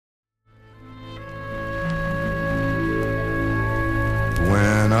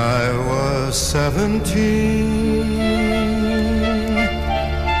was 17,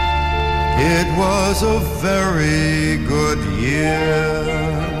 it was a very good year.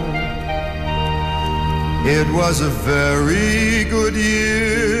 It was a very good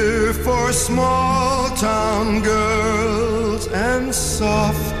year for small town girls and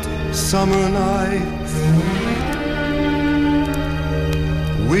soft summer nights.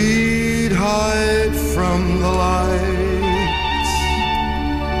 We'd hide from the lights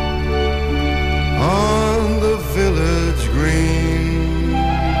on the village green.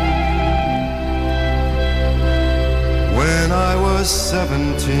 When I was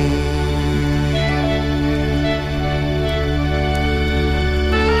 17.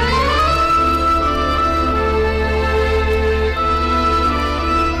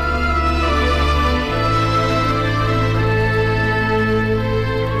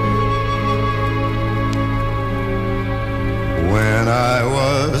 When I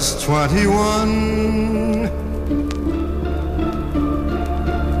was 21,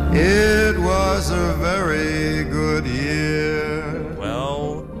 it was a very good year.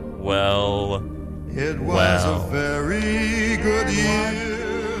 It was a very good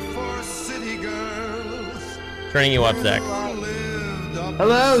year for city girls. Turning you up, Zach.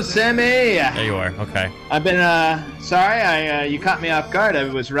 Hello, Sammy. There you are. Okay. I've been, sorry, you caught me off guard. I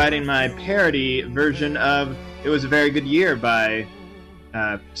was writing my parody version of It Was a Very Good Year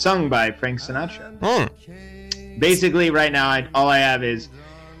sung by Frank Sinatra. Basically, right now, all I have is,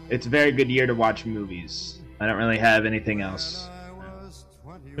 it's a very good year to watch movies. I don't really have anything else.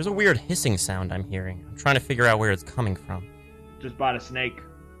 There's a weird hissing sound I'm hearing. I'm trying to figure out where it's coming from. Just bought a snake.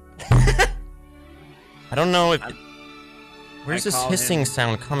 I don't know if... Where's this hissing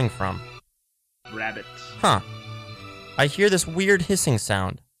sound coming from? Rabbit. Huh. I hear this weird hissing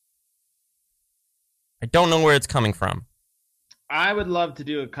sound. I don't know where it's coming from. I would love to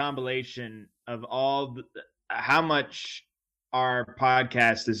do a compilation of how much our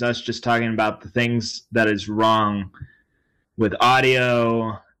podcast is us just talking about the things that is wrong with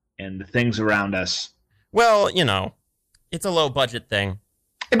audio and the things around us. Well, you know, it's a low budget thing.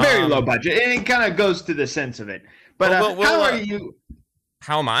 A very low budget. And it kind of goes to the sense of it. But how are you?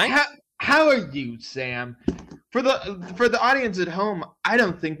 How am I? How are you, Sam? For the audience at home, I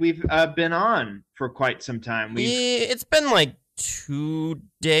don't think we've been on for quite some time. It's been like 2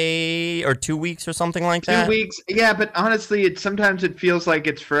 days or 2 weeks or something like that. 2 weeks, yeah. But honestly, sometimes it feels like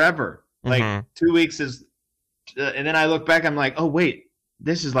it's forever. Like 2 weeks is, and then I look back, I'm like, oh wait,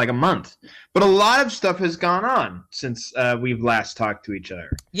 this is like a month. But a lot of stuff has gone on since we've last talked to each other.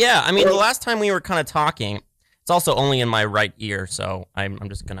 Yeah, I mean, the last time we were kind of talking, it's also only in my right ear, so I'm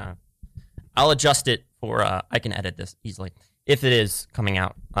just gonna, I'll adjust it for, I can edit this easily if it is coming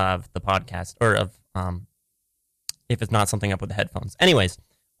out of the podcast or of, if it's not something up with the headphones. Anyways,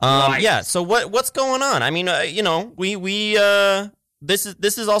 nice. Yeah. So what's going on? I mean, you know, this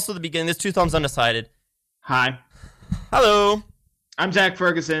is also the beginning. This Two Thumbs Undecided. Hi. Hello. I'm Zach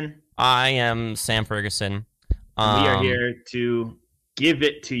Ferguson. I am Sam Ferguson. We are here to give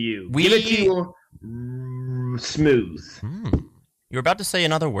it to you. Give it to you smooth. You were about to say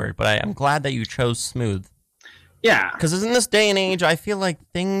another word, but I'm glad that you chose smooth. Yeah. Because in this day and age, I feel like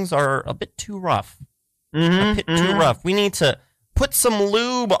things are a bit too rough. A bit too rough. We need to put some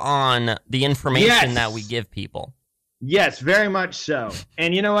lube on the information that we give people. Yes, very much so.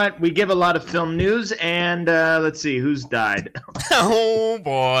 And you know what? We give a lot of film news, and let's see, who's died? Oh,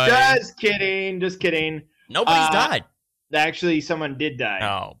 boy. Just kidding. Nobody's died. Actually, someone did die.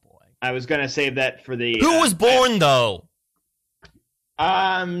 Oh, boy. I was going to save that for the... Who was born, though?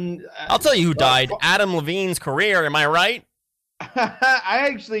 I'll tell you who died. Adam Levine's career, am I right? I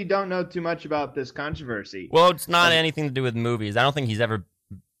actually don't know too much about this controversy. Well, it's not anything to do with movies. I don't think he's ever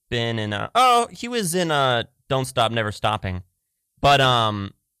been in he was in Don't Stop, Never Stopping. But,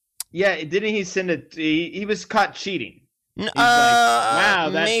 yeah, didn't he send it... He was caught cheating.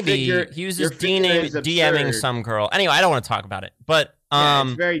 Wow, maybe. He was just DMing some girl. Anyway, I don't want to talk about it. But,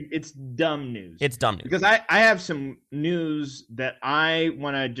 it's dumb news. It's dumb news. Because I have some news that I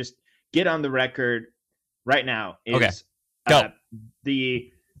want to just get on the record right now. Okay. Go.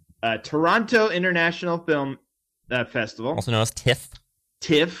 The Toronto International Film Festival, also known as TIFF.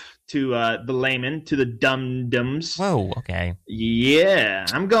 TIFF to the layman, to the dum-dums. Whoa, okay. Yeah,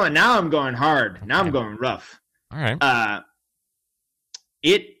 I'm going hard. Okay. Now I'm going rough. All right.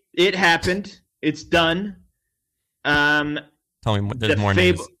 It happened. It's done. Tell me there's more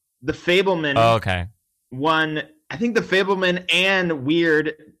news. The Fableman. Oh, okay. Won. I think the Fableman and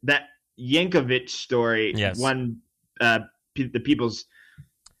Weird, that Yankovic story. Yes. Won the People's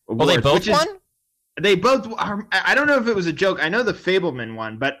Awards. Oh, they both won? They both are. I don't know if it was a joke. I know the Fableman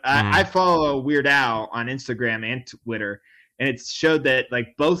one, but I follow Weird Al on Instagram and Twitter, and it showed that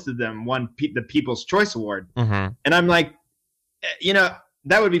like both of them won the People's Choice Award. And I'm like,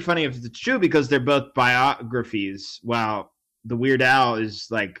 that would be funny if it's true because they're both biographies, while the Weird Al is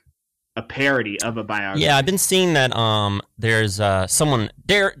like a parody of a biography. Yeah, I've been seeing that there's someone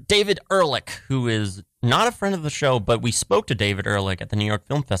there, David Ehrlich, who is not a friend of the show, but we spoke to David Ehrlich at the New York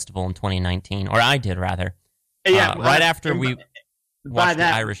Film Festival in 2019, or I did rather. Yeah, right after we watched The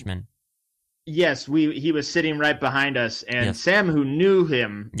Irishman. Yes, he was sitting right behind us, and Sam, who knew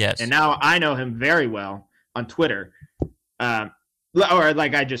him, and now I know him very well on Twitter, or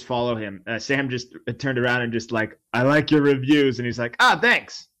like I just follow him. Sam just turned around and just like, I like your reviews, and he's like,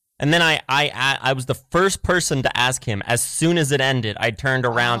 thanks. And then I was the first person to ask him as soon as it ended. I turned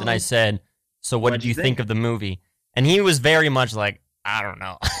around and I said, "So what did you think of the movie?" And he was very much like, "I don't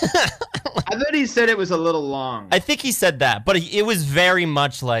know." I thought he said it was a little long. I think he said that, but it was very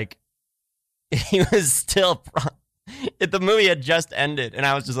much like he was still. The movie had just ended, and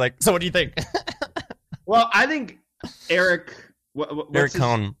I was just like, "So what do you think?" Well, I think Eric. Eric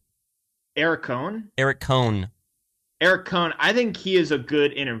Cohn. Eric Cohn. Eric Cohn. Eric Cohn, I think he is a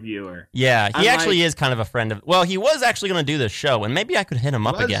good interviewer. Yeah, he actually is kind of a friend of... Well, he was actually going to do this show, and maybe I could hit him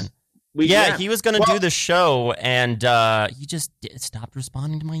up again. He was going to do the show, and he just stopped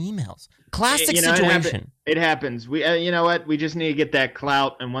responding to my emails. Classic situation. It happens. We, you know what? We just need to get that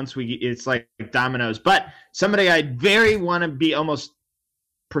clout, and once it's like dominoes. But somebody I very want to be almost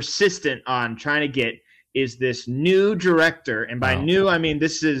persistent on trying to get is this new director, and by new, I mean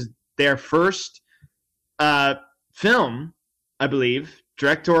this is their first... film, I believe,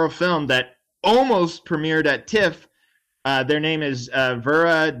 directorial film that almost premiered at TIFF. Their name is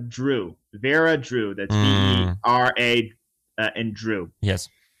Vera Drew. Vera Drew. That's V-E-R-A and Drew. Yes.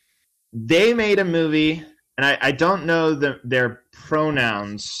 They made a movie, and I don't know their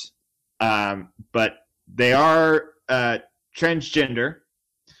pronouns, but they are transgender.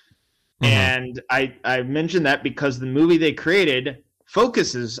 And I mentioned that because the movie they created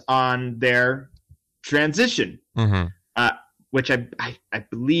focuses on their transition, which I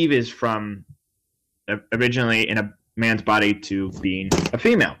believe is from originally in a man's body to being a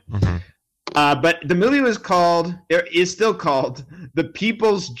female. But the movie is still called The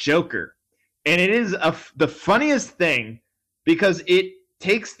People's Joker, and it is the funniest thing because it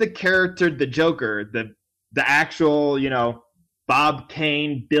takes the character the Joker, the actual Bob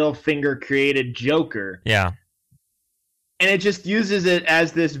Kane, Bill Finger created Joker. Yeah. And it just uses it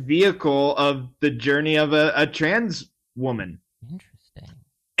as this vehicle of the journey of a trans woman. Interesting.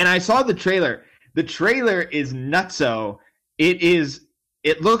 And I saw the trailer. The trailer is nutso.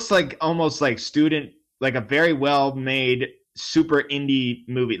 It looks like almost like like a very well made super indie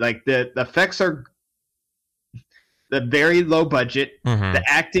movie. Like the effects are the very low budget. The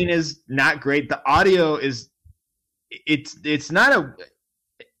acting is not great. The audio is it's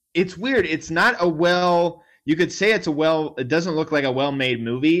weird. It's not a you could say it doesn't look like a well-made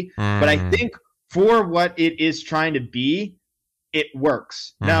movie, but I think for what it is trying to be, it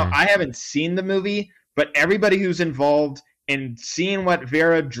works. Now, I haven't seen the movie, but everybody who's involved in seeing what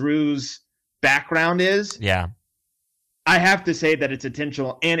Vera Drew's background is, I have to say that it's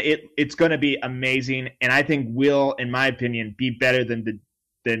intentional, and it's going to be amazing, and I think will, in my opinion, be better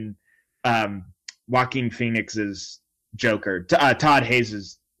than Joaquin Phoenix's Joker, Todd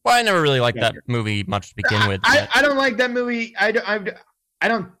Hayes' Well, I never really liked that movie much to begin with. I don't like that movie. I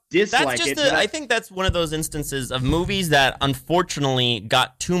don't dislike it. I think that's one of those instances of movies that unfortunately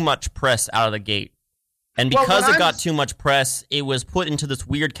got too much press out of the gate. And because it got too much press, it was put into this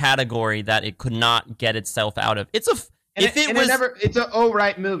weird category that it could not get itself out of. It's an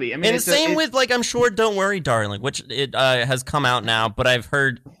all-right movie. I mean, and same with, like, I'm sure Don't Worry, Darling, which it has come out now, but I've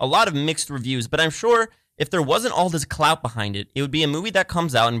heard a lot of mixed reviews. But I'm sure if there wasn't all this clout behind it, it would be a movie that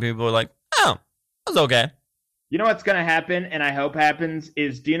comes out and people are like, oh, that was okay. You know what's going to happen, and I hope happens,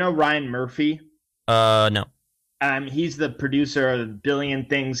 is do you know Ryan Murphy? No. He's the producer of a billion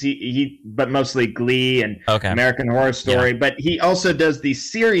things, but mostly Glee and American Horror Story. Yeah. But he also does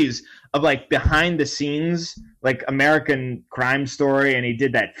these series of like behind the scenes, like American Crime Story, and he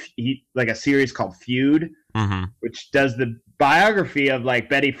did like a series called Feud, which does the biography of like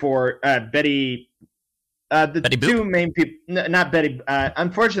Betty Boop? Two main people, not Betty.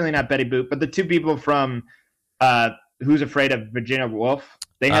 Unfortunately, not Betty Boop, but the two people from Who's Afraid of Virginia Woolf.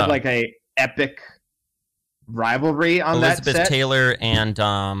 They had like a epic rivalry on that set. Elizabeth Taylor and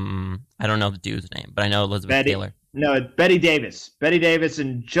I don't know the dude's name, but I know Elizabeth Taylor. No, Betty Davis. Betty Davis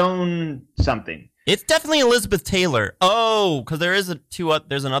and Joan something. It's definitely Elizabeth Taylor. Oh, because there's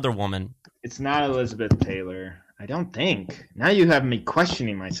another woman. It's not Elizabeth Taylor. I don't think. Now you have me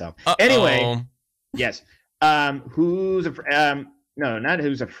questioning myself. Anyway, yes. Who's no, not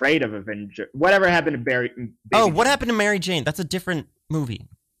Who's Afraid of Avenger. Whatever happened to Barry? What happened to Mary Jane? That's a different movie.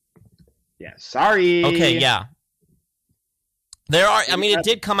 Yeah, sorry. Okay, yeah. There are. I mean, it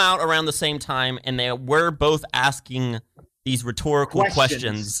did come out around the same time, and they were both asking these rhetorical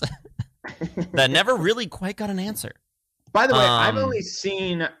questions that never really quite got an answer. By the way, I've only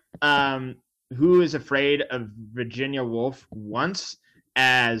seen Who is Afraid of Virginia Woolf once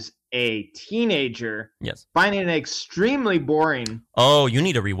as a teenager. Yes. Finding it extremely boring. Oh, you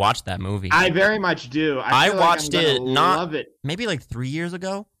need to rewatch that movie. I very much do. I watched it maybe like 3 years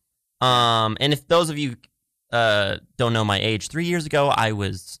ago. And if those of you don't know my age, 3 years ago I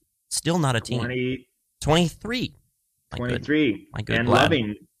was still not a teen. 23. 23. My good and lad.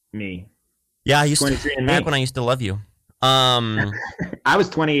 Loving me. Yeah, I used to back when I used to love you. I was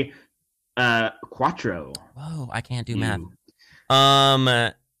 20 quattro. Whoa, I can't do math.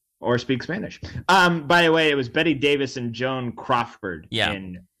 Or speak Spanish. By the way, it was Bette Davis and Joan Crawford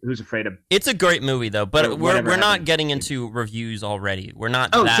in Who's Afraid of... It's a great movie, though, but we're not getting into reviews already. We're not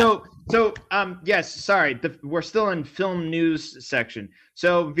yes, sorry. We're still in film news section.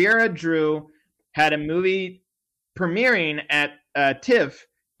 So Vera Drew had a movie premiering at TIFF,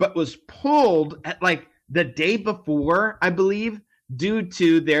 but was pulled at like the day before, I believe, due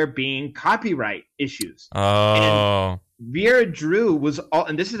to there being copyright issues. Oh. And Vera Drew was all,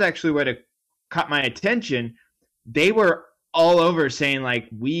 and this is actually what caught my attention. They were all over saying like,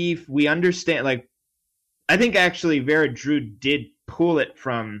 we understand. Like, I think actually Vera Drew did pull it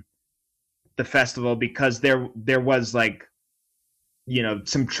from the festival because there was like,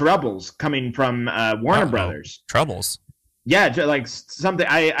 some troubles coming from Warner Brothers. Troubles. Yeah, like something.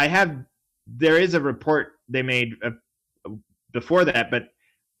 There is a report they made before that, but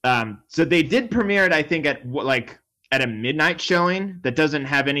so they did premiere it. I think at a midnight showing that doesn't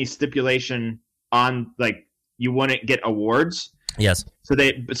have any stipulation on like you wouldn't get awards. Yes.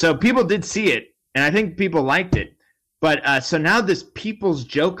 So people did see it, and I think people liked it. But so now this People's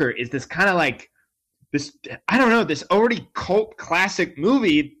Joker is this kind of like this, I don't know, this already cult classic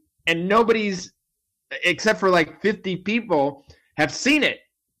movie, and nobody's, except for like 50 people, have seen it.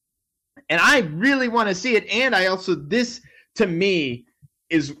 And I really want to see it. And I also, this to me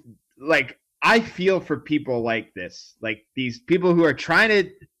is like, I feel for people like this, like these people who are trying to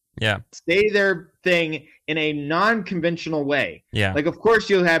say their thing in a non-conventional way. Yeah. Like, of course,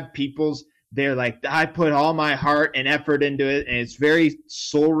 you'll have they're like, I put all my heart and effort into it, and it's very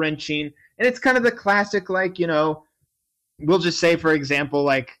soul-wrenching. And it's kind of the classic, like, we'll just say, for example,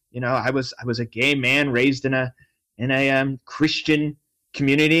 like, I was a gay man raised in a Christian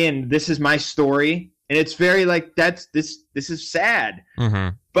community, and this is my story. And it's very like, this is sad.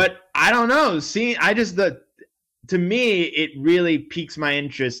 Mm-hmm. But I don't know. To me, it really piques my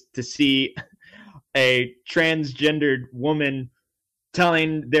interest to see a transgendered woman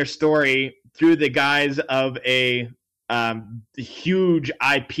telling their story through the guise of a huge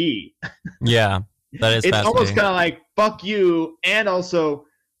IP. Yeah, that is. It's almost kind of like fuck you, and also,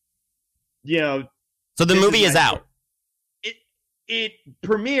 So the movie is out. It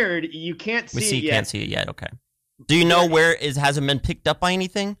premiered. You can't see it yet. Can't see it yet. Okay. Do you know where it hasn't been picked up by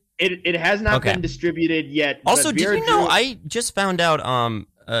anything? It has not been distributed yet. Also, did you know? I just found out.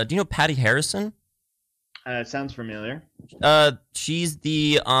 Do you know Patty Harrison? Sounds familiar. She's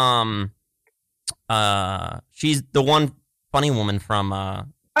the one funny woman from. Oh,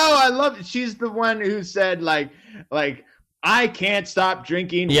 I love it. She's the one who said like I can't stop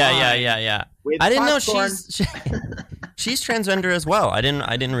drinking. Yeah. With I didn't popcorn. know she's transgender as well. I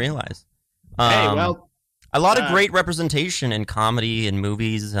didn't realize. Hey, well, a lot of great representation in comedy and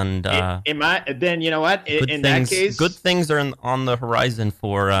movies, and then you know what? That case, good things are on the horizon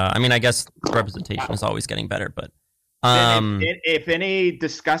for. I mean, I guess representation is always getting better, but if any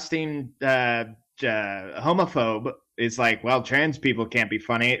disgusting homophobe is like, well, trans people can't be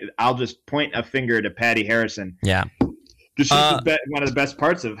funny, I'll just point a finger to Patty Harrison. Yeah. She's one of the best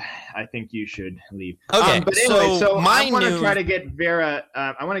parts of I Think You Should Leave. Okay, but anyway, so I want to try to get Vera.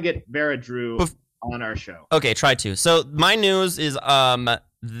 I want to get Vera Drew on our show. Okay, try to. So my news is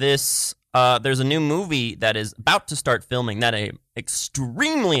there's a new movie that is about to start filming that I'm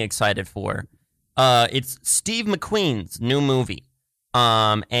extremely excited for. It's Steve McQueen's new movie.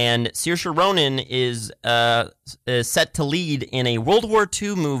 And Saoirse Ronan is set to lead in a World War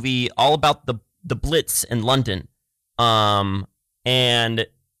II movie all about the Blitz in London. And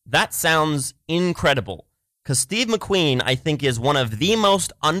that sounds incredible because Steve McQueen, I think, is one of the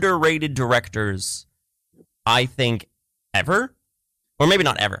most underrated directors, I think, ever. or maybe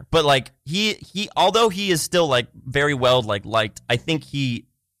not ever, but like he although he is still like very well like liked, I think he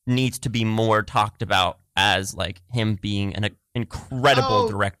needs to be more talked about as like him being an incredible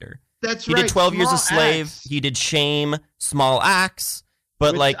director. That's he right. He did 12 Years a Slave. Axe. He did Shame, Small Axe,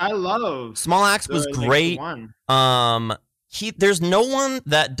 but Which like I love. Small Axe was great. There's no one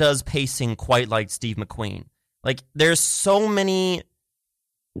that does pacing quite like Steve McQueen. Like there's so many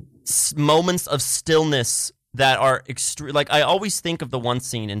moments of stillness that are extreme. Like I always think of the one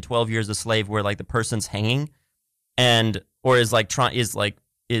scene in 12 Years a Slave where like the person's hanging or is like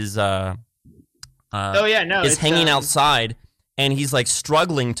is hanging outside, and he's like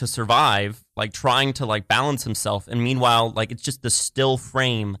struggling to survive, like trying to like balance himself, and meanwhile like it's just the still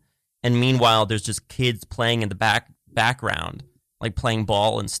frame, and meanwhile there's just kids playing in the background, like playing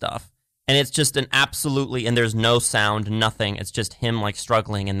ball and stuff, and it's just an absolutely, and there's no sound, nothing, it's just him like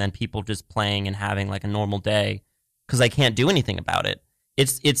struggling, and then people just playing and having like a normal day because I can't do anything about it.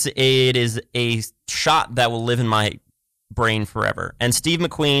 It is a shot that will live in my brain forever. And Steve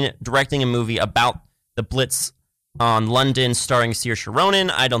McQueen directing a movie about the Blitz on London, starring Saoirse Ronan,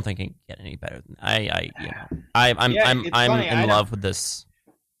 I don't think it can get any better than I'm in love with this.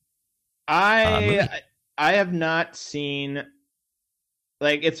 I have not seen.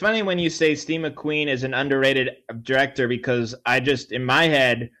 Like, it's funny when you say Steve McQueen is an underrated director, because I just, in my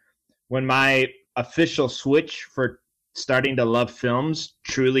head, when my official switch for starting to love films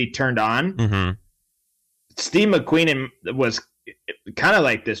truly turned on, Steve McQueen was kind of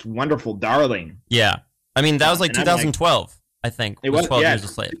like this wonderful darling. Yeah. I mean, that was like 2012, I think. It was 12 Years a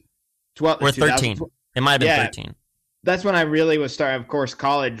Slave. 12, or 13. It might have been 13. That's when I really was starting. Of course,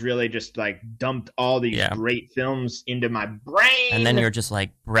 college really just like dumped all these great films into my brain. And then you're just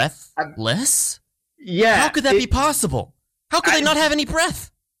like, breathless? Yeah. How could that be possible? How could they not have any breath?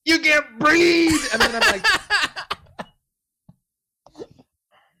 You can't breathe! And then I'm like...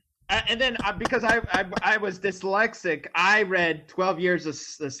 and then because I was dyslexic, I read 12 Years a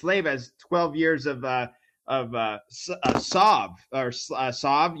Slave as 12 years of Salve, or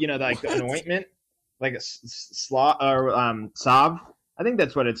Salve, you know, like an ointment. Like a Salve. I think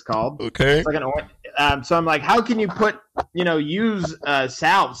that's what it's called. Okay. It's like an so I'm like, how can you use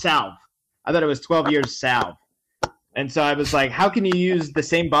salve? I thought it was 12 years salve. And so I was like, how can you use the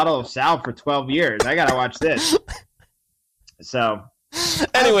same bottle of salve for 12 years? I got to watch this. So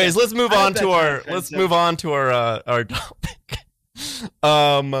anyways, let's move on to our topic.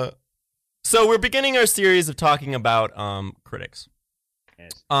 So we're beginning our series of talking about critics.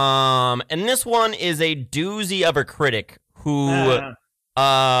 And this one is a doozy of a critic who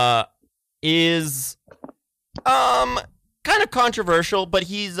is kind of controversial, but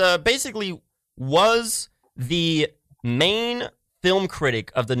he's basically was the main film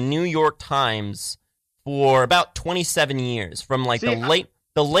critic of the New York Times for about 27 years, from like the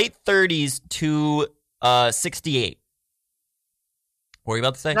late 30s to 68. What were you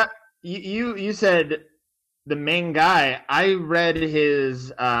about to say? You said the main guy. I read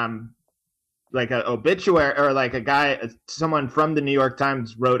his like an obituary, or like someone from the New York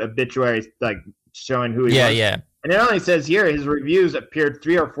Times wrote obituaries like showing who he was. Yeah. And it only says here his reviews appeared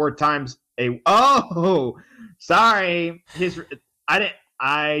 3 or 4 times sorry.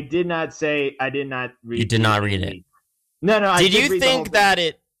 I did not read. You did not read it. No. Did you think that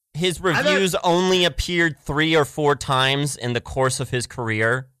his reviews only appeared 3 or 4 times in the course of his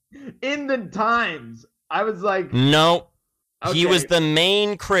career? In the Times. I was like... No. Okay. He was the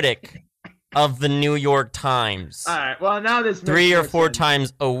main critic of the New York Times. All right. Well, now this 3 or 4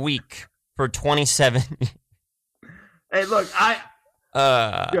 times a week for 27 years. Hey, look,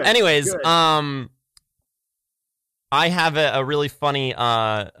 Anyways, I have a really funny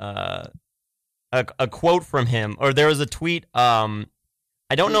a quote from him, or there was a tweet. I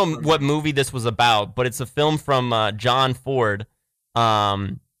don't know what movie this was about, but it's a film from John Ford,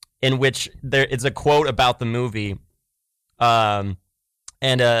 in which it's a quote about the movie, and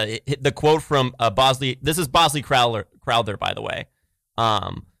the quote from Bosley. This is Bosley Crowther, by the way.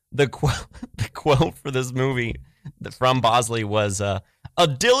 The quote for this movie from Bosley was a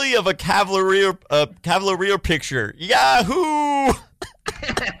dilly of a Cavalier picture. Yahoo!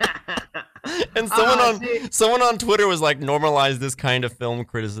 And someone on Twitter was like, normalize this kind of film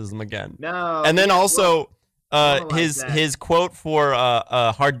criticism again. No. And then his quote for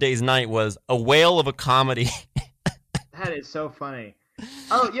a Hard Day's Night was a whale of a comedy. That is so funny.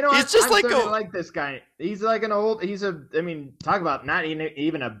 Oh, you know what? He's just I like this guy. He's like talk about not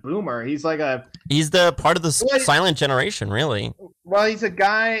even a boomer. He's the part of the silent generation, really. Well, he's a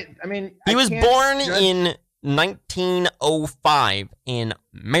guy, I mean... He was born in 1905 in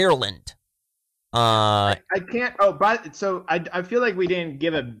Maryland. I can't. Oh, but so I feel like we didn't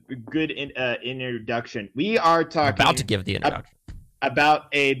give a good introduction. We are talking About to give the introduction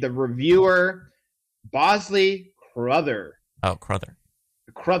about the reviewer Bosley Crowther. Oh, Crowther.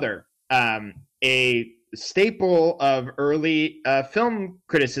 Crowther, a staple of early film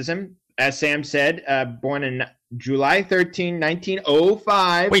criticism, as Sam said, born in July 13,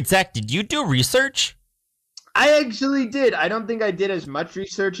 1905. Wait, Zach, did you do research? I actually did. I don't think I did as much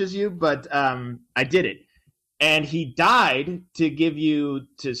research as you, but I did it. And he died, to give you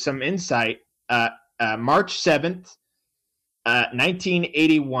some insight, March 7th,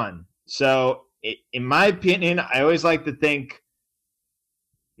 1981. So, in my opinion, I always like to think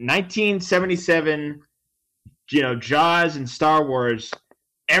 1977, Jaws and Star Wars,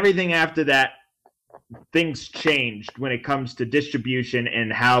 everything after that, things changed when it comes to distribution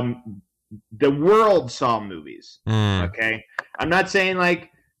and how the world saw movies. Okay, I'm not saying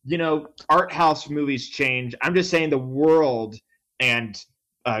art house movies change. I'm just saying the world and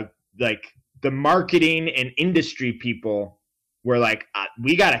the marketing and industry people were like,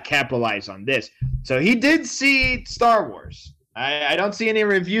 we got to capitalize on this. So he did see Star Wars. I don't see any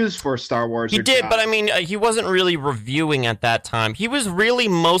reviews for Star Wars. He did, but I mean, he wasn't really reviewing at that time. He was really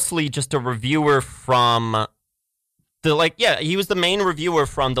mostly just a reviewer from he was the main reviewer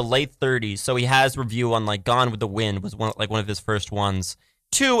from the late 30s. So he has review on Gone with the Wind was one of his first ones.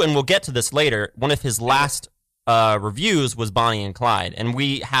 2, and we'll get to this later, one of his last reviews was Bonnie and Clyde. And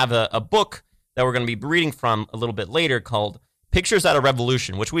we have a book that we're going to be reading from a little bit later called Pictures at a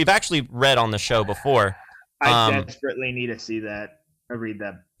Revolution, which we've actually read on the show before. I desperately need to see that. I read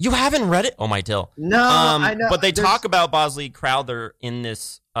that. You haven't read it? Oh, my dill. No, I know. But they talk about Bosley Crowther in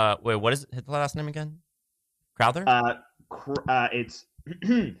this. Wait, what is it? The last name again? Crowther? It's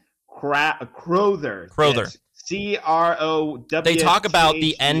Crowther. Crowther. Crowther. They talk about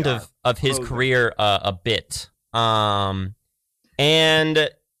the end of his career a bit. And,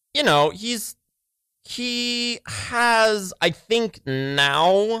 he has, I think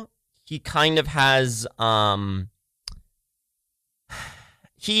now, he kind of has,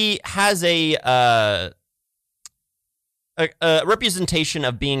 he has a representation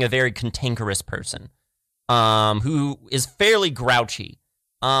of being a very cantankerous person, who is fairly grouchy.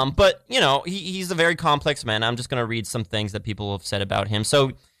 But, he's a very complex man. I'm just going to read some things that people have said about him.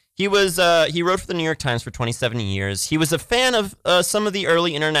 So he wrote for the New York Times for 27 years. He was a fan of some of the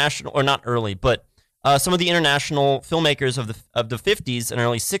early international, or not early, but some of the international filmmakers of the 50s and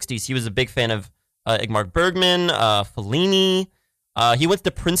early 60s. He was a big fan of Ingmar Bergman, Fellini. He went to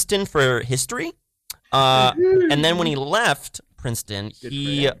Princeton for history. And then when he left Princeton,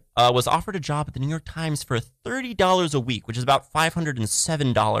 he was offered a job at the New York Times for $30 a week, which is about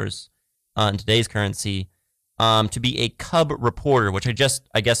 $507 in today's currency, to be a cub reporter, which I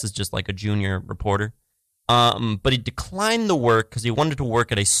guess is just like a junior reporter. But he declined the work because he wanted to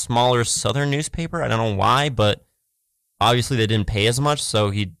work at a smaller Southern newspaper. I don't know why, but obviously they didn't pay as much, so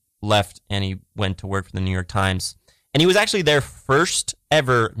he left and he went to work for the New York Times. And he was actually their first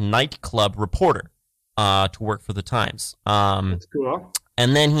ever nightclub reporter to work for the Times. That's cool.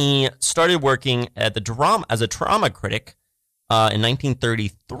 And then he started working at the drama as a drama critic in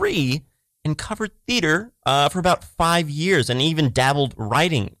 1933 and covered theater for about 5 years and even dabbled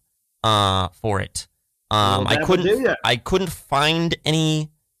writing for it. I couldn't find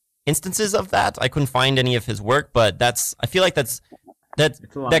any instances of that. I couldn't find any of his work, but I feel like that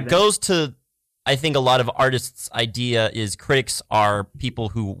goes to, I think, a lot of artists' idea is critics are people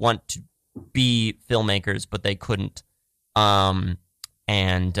who want to be filmmakers, but they couldn't. It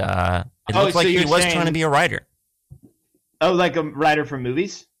looked like he was trying to be a writer. Oh, like a writer for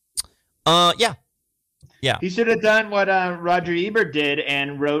movies? Yeah. He should have done what Roger Ebert did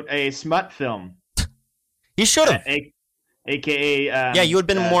and wrote a smut film. He should have. AKA. You would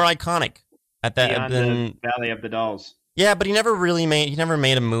have been more iconic at that. The Valley of the Dolls. Yeah, but he never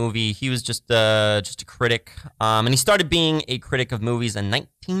made a movie. He was just a critic. And he started being a critic of movies in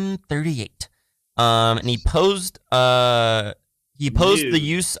 1938. And he opposed the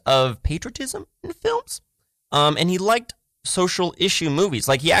use of patriotism in films. And he liked social issue movies.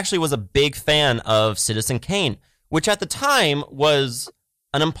 Like, he actually was a big fan of Citizen Kane, which at the time was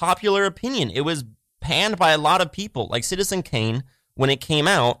an unpopular opinion. It was panned by a lot of people. Like, Citizen Kane, when it came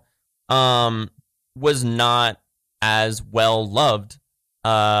out, was not as well loved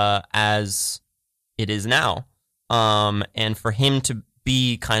as it is now. And for him to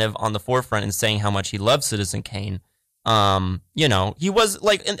be kind of on the forefront and saying how much he loved Citizen Kane, he was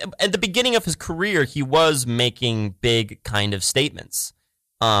like, at the beginning of his career, he was making big kind of statements.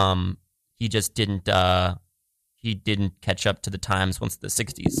 He just didn't catch up to the times once the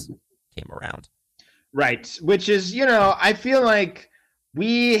 60s came around. Right, which is, I feel like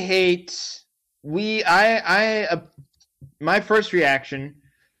we hate my first reaction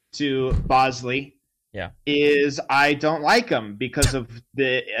to Bosley is I don't like him because of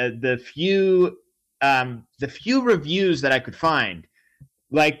the few reviews that I could find,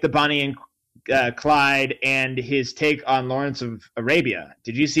 like the Bonnie and Clyde and his take on Lawrence of Arabia.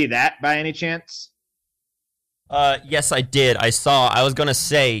 Did you see that by any chance? Yes, I did. I was gonna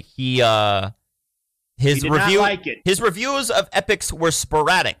say his reviews of epics were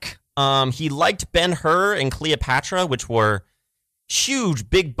sporadic. He liked Ben-Hur and Cleopatra, which were huge,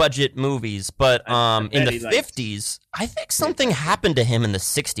 big budget movies, but in the 50s, I think something happened to him in the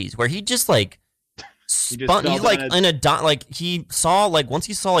 60s where he just like spun. He's like he saw once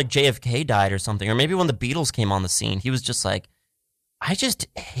he saw JFK died or something, or maybe when the Beatles came on the scene, he was just like, I just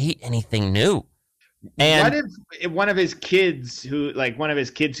hate anything new. And what if one of his kids who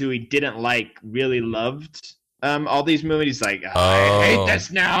he didn't like really loved all these movies? Like, I hate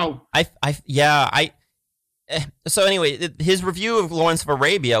this now. So anyway, his review of Lawrence of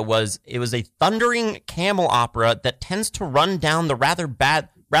Arabia was a thundering camel opera that tends to run down the rather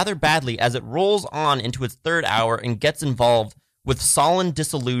badly as it rolls on into its third hour and gets involved with sullen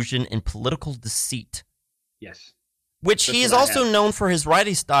disillusion and political deceit. Yes. Which he is also known for his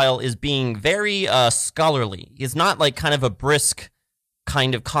writing style is being very scholarly. He's not kind of a brisk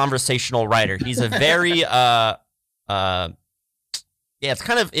kind of conversational writer. He's a very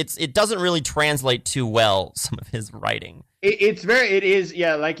it doesn't really translate too well, some of his writing.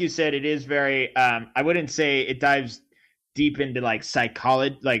 Like you said, it is very I wouldn't say it dives deep into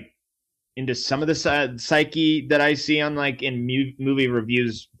psychology, into some of the psyche that I see on in movie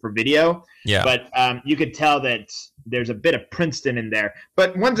reviews for video. Yeah. But you could tell that there's a bit of Princeton in there.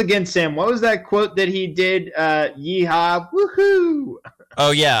 But once again, Sam, what was that quote that he did? Yeehaw, oh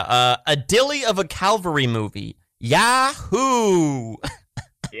yeah, a dilly of a cavalry movie. Yahoo!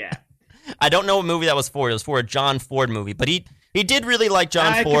 Yeah. I don't know what movie that was for. It was for a John Ford movie, but he did really like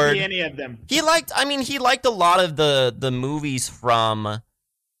John Ford. Could be any of them. He liked a lot of the movies from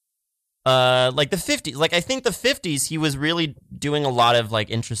the 50s. I think the 50s he was really doing a lot of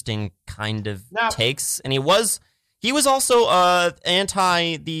interesting kind of takes, and he was also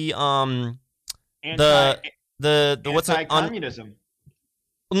anti the what's it, communism.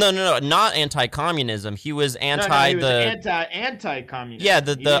 No, not anti-communism. He was anti anti-communism. Yeah,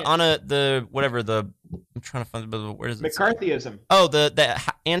 I'm trying to find the where is it? McCarthyism. Oh, the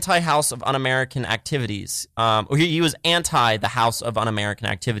anti-House of Un-American Activities. He was anti the House of Un-American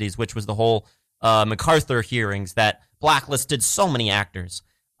Activities, which was the whole MacArthur hearings that blacklisted so many actors.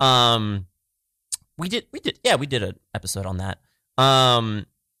 We did an episode on that.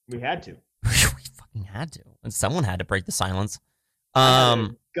 We had to. We fucking had to, and someone had to break the silence. I had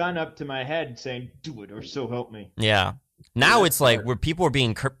a gun up to my head saying, "Do it, or so help me." Yeah. Now it's where people are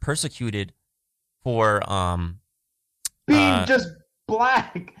being persecuted for being just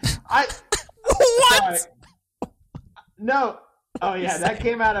black. What? Sorry. No. Oh yeah, that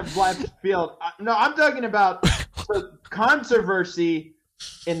came out of left field. No, I'm talking about the controversy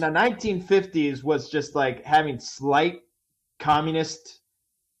in the 1950s was just having slight communist,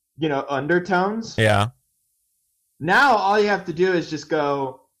 undertones. Yeah. Now all you have to do is just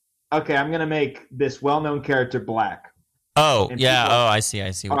go, okay, I'm going to make this well-known character black. Oh, and yeah. Oh, I see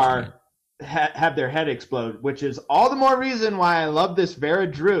what you mean. Have their head explode, which is all the more reason why I love this Vera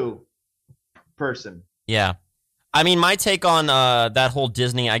Drew person. Yeah. I mean, my take on that whole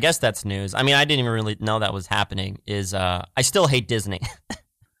Disney, I guess that's news. I mean, I didn't even really know that was happening, is I still hate Disney.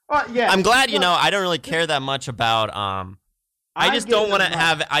 Well, yeah. I'm glad, I don't really care that much about... I just don't want to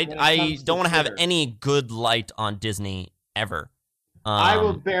have I don't want to have any good light on Disney ever. I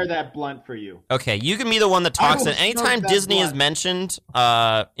will bear that blunt for you. Okay, you can be the one that talks it. Anytime Disney is mentioned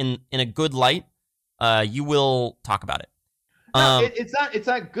in a good light, you will talk about it. No, it's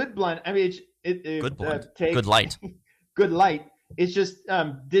not good blunt. I mean, good blunt. Good light. Good light. It's just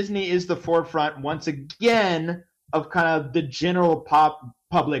Disney is the forefront once again of kind of the general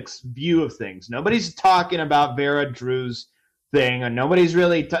public's view of things. Nobody's talking about Vera Drew's thing, and nobody's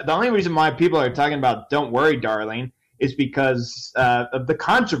really the only reason why people are talking about "Don't Worry, Darling" is because of the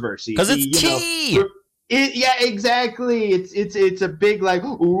controversy. Because it's tea. Yeah, exactly. It's a big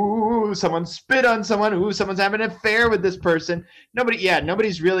ooh, someone spit on someone. Ooh, someone's having an affair with this person.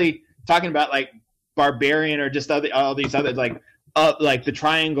 Nobody's really talking about Barbarian or just all these other the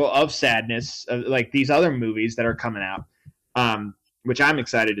Triangle of Sadness, these other movies that are coming out, which I'm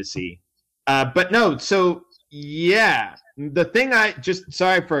excited to see. But no, so yeah. The thing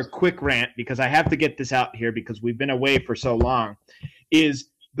sorry for a quick rant because I have to get this out here because we've been away for so long, is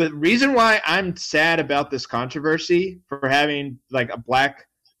the reason why I'm sad about this controversy for having like a black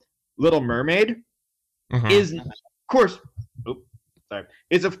Little Mermaid is, of course,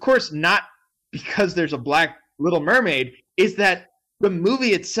 is of course not because there's a black Little Mermaid. Is that the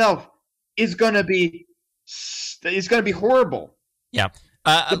movie itself is gonna be horrible. Yeah,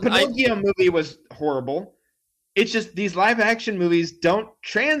 the Pinocchio movie was horrible. It's just these live action movies don't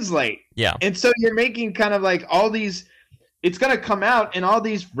translate. Yeah, and so you're making kind of like all these. It's gonna come out and all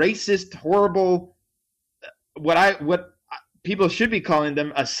these racist, horrible, what people should be calling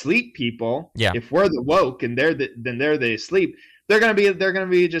them asleep people. Yeah. If we're the woke and they're the asleep, they're gonna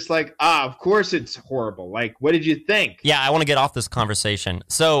be just like, of course it's horrible. Like, what did you think? Yeah, I want to get off this conversation.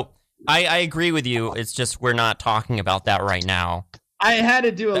 So I agree with you. It's just we're not talking about that right now. I had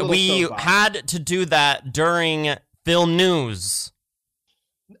to do a little. We had to do that during film news.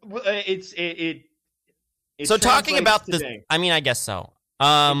 It so talking about this, today. I mean, I guess so.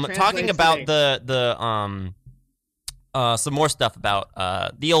 Talking about today. Some more stuff about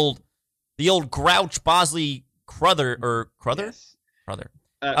the old grouch Bosley Crowther or Crowther? Yes.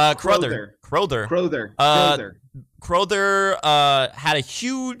 Crowther. Crowther had a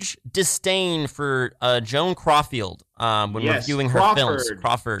huge disdain for Joan Crawfield when reviewing her films.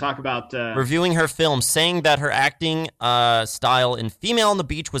 Crawford. Talk about reviewing her films, saying that her acting style in Female on the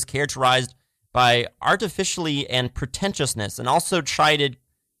Beach was characterized by artificiality and pretentiousness, and also chided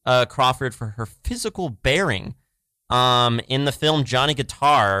Crawford for her physical bearing. In the film Johnny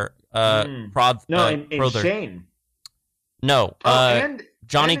Guitar, Crowther. Shane. No,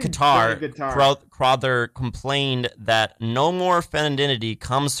 Johnny Guitar, Crowther complained that no more femininity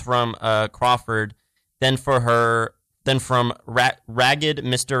comes from Crawford than from ragged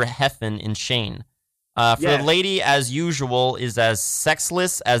Mr. Heffen in Shane. The lady, as usual, is as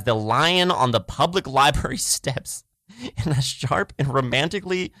sexless as the lion on the public library steps, and as sharp and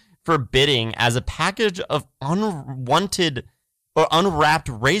romantically forbidding as a package of unwanted or unwrapped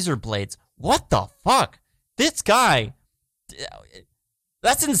razor blades. What the fuck? This guy,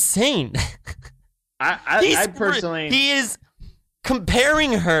 that's insane. I personally... He is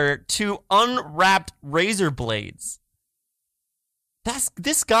comparing her to unwrapped razor blades.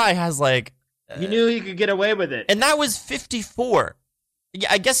 This guy has like... He knew he could get away with it. And that was 54. Yeah,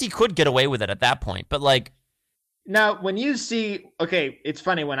 I guess he could get away with it at that point, but like... Now, when you see... Okay, it's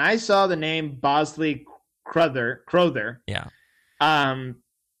funny. When I saw the name Bosley Crowther, yeah.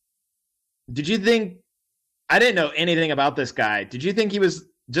 Did you think... I didn't know anything about this guy. Did you think he was...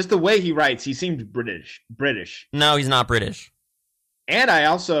 Just the way he writes, he seemed British. No, he's not British. And I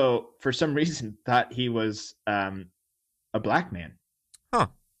also, for some reason, thought he was a black man. Huh.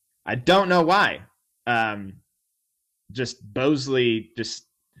 I don't know why. Just Bosley,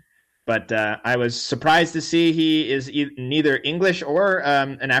 but I was surprised to see he is neither English or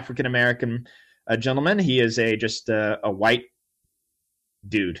an African American gentleman. He is just a white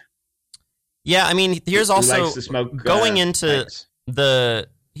dude. Yeah, I mean, here's also likes to smoke, going into pipes. I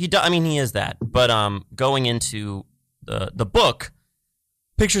mean, he is that, but going into the book,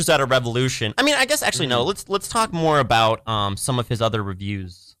 Pictures at a Revolution. I mean, I guess actually no. Let's talk more about some of his other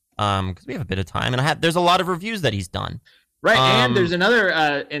reviews because we have a bit of time, and there's a lot of reviews that he's done. Right, and there's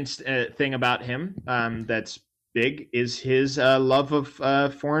another thing about him that's big is his love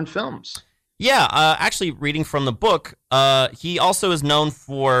of foreign films. Yeah, actually, reading from the book, he also is known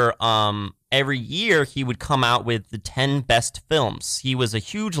for every year he would come out with the 10 best films. He was a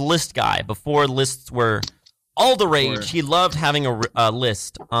huge list guy before lists were all the rage. He loved having a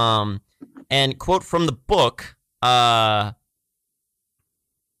list. And quote from the book,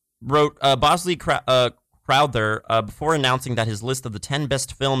 wrote Bosley Crowther before announcing that his list of the 10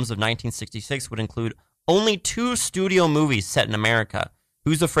 best films of 1966 would include only 2 studio movies set in America.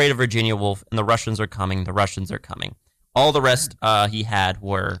 Who's Afraid of Virginia Woolf and The Russians Are Coming, The Russians Are Coming. All the rest he had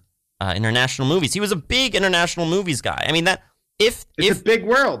were international movies. He was a big international movies guy. I mean, it's a big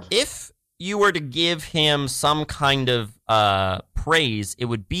world. If you were to give him some kind of praise, it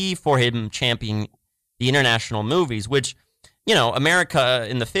would be for him championing the international movies, which, you know, America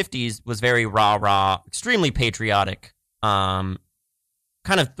in the 50s was very rah-rah, extremely patriotic. Kind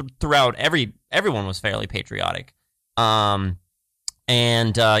of throughout, everyone was fairly patriotic. And,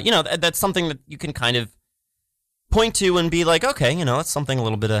 you know, that's something that you can kind of point to and be like, okay, you know, that's something a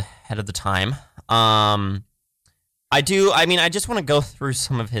little bit ahead of the time. I just want to go through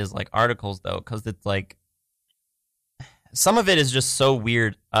some of his, like, articles, though, because it's, like, some of it is just so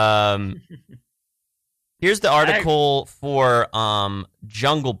weird. Here's the article for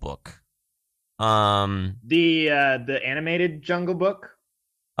Jungle Book. The animated Jungle Book?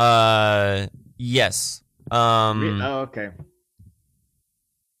 Yes. Okay.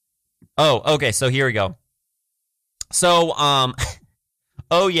 Oh, okay. So here we go. So,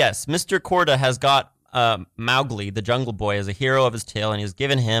 oh yes, Mr. Korda has got Mowgli, the Jungle Boy, as a hero of his tale, and he has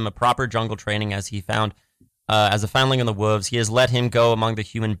given him a proper jungle training as he found as a foundling in the wolves. He has let him go among the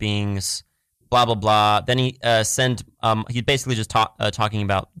human beings. Blah blah blah. Then he he's basically just talking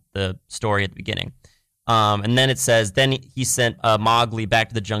about the story at the beginning. And then it says, then he sent Mowgli back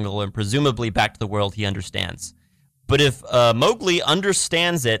to the jungle and presumably back to the world he understands. But if Mowgli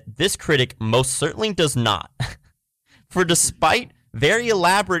understands it, this critic most certainly does not. For despite very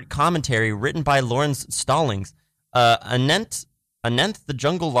elaborate commentary written by Lawrence Stallings, anent the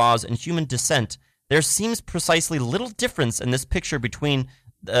jungle laws and human descent, there seems precisely little difference in this picture between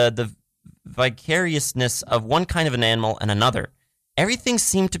the vicariousness of one kind of an animal and another. Everything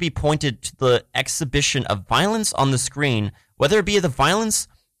seemed to be pointed to the exhibition of violence on the screen, whether it be the violence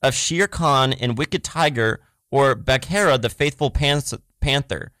of Shere Khan in Wicked Tiger, or Bagheera, the faithful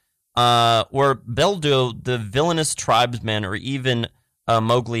panther, or Beldo, the villainous tribesman, or even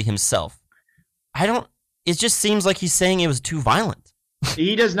Mowgli himself. It just seems like he's saying it was too violent.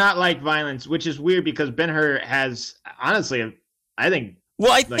 He does not like violence, which is weird because Ben-Hur has, honestly, I think...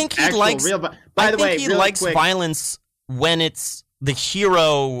 Well, I think he likes... By the way, he likes violence when it's the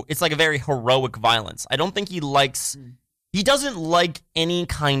hero. It's like a very heroic violence. I don't think he likes... He doesn't like any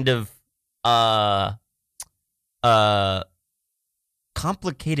kind of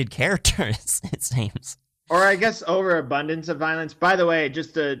complicated characters, it seems. Or I guess overabundance of violence. By the way, I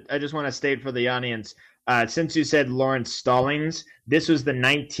just want to state for the audience, since you said Lawrence Stallings, this was the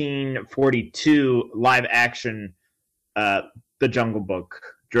 1942 live action The Jungle Book,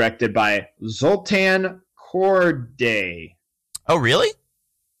 directed by Zoltan Korday. Oh, really?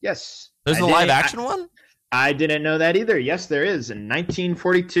 Yes. There's a live action one? I didn't know that either. Yes, there is. In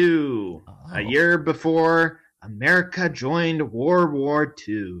 1942, a year before America joined World War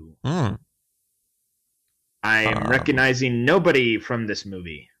II. I am recognizing nobody from this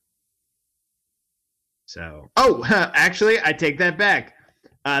movie. So, actually, I take that back.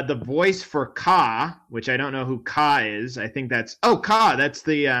 The voice for Kaa, which I don't know who Kaa is. I think that's Kaa. That's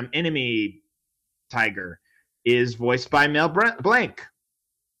the enemy tiger. Is voiced by Mel Blanc,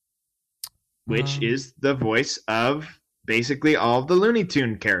 which is the voice of basically all of the Looney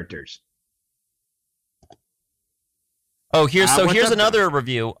Tune characters. Oh, here's another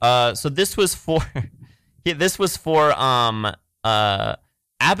review. So this was for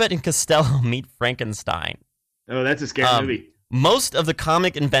Abbott and Costello Meet Frankenstein. Oh, that's a scary movie. Most of the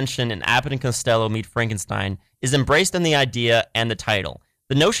comic invention in Abbott and Costello Meet Frankenstein is embraced in the idea and the title.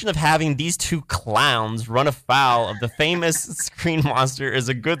 The notion of having these two clowns run afoul of the famous screen monster is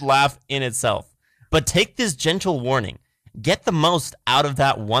a good laugh in itself. But take this gentle warning. Get the most out of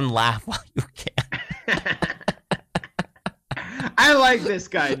that one laugh while you can. I like this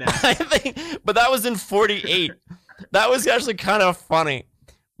guy now. But that was in 48. That was actually kind of funny.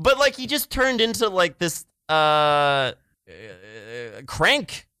 But like he just turned into like this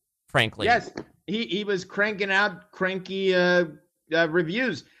crank, frankly. Yes, he was cranking out cranky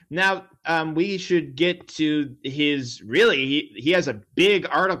reviews. Now we should get to his he has a big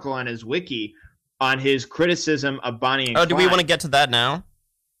article on his wiki on his criticism of Bonnie and Clyde. Do we want to get to that now?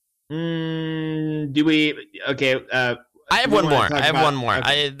 Do we? Okay. I have one more.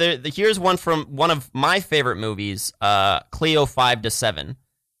 Okay. Here's one from one of my favorite movies, Cleo 5 to 7.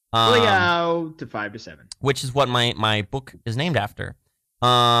 Cleo to 5 to 7. Which is what my book is named after.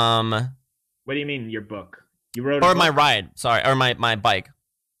 What do you mean your book? You wrote my ride, sorry, or my bike.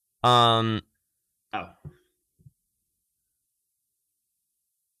 Oh.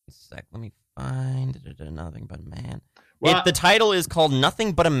 Sec, let me find Nothing But a Man. Well, the title is called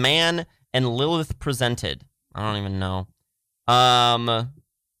Nothing But a Man and Lilith Presented. I don't even know. One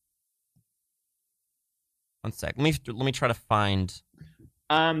sec. Let me try to find.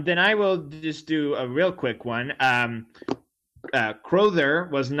 Then I will just do a real quick one. Crowther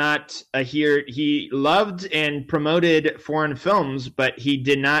was not here. He loved and promoted foreign films, but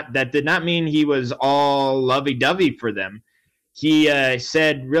that did not mean he was all lovey-dovey for them. He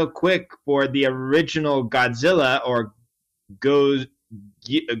said real quick for the original Godzilla, or Gojira,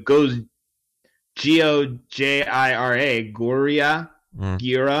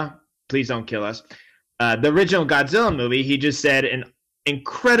 Gira, please don't kill us. The original Godzilla movie, he just said an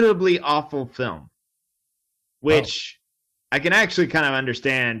incredibly awful film, which I can actually kind of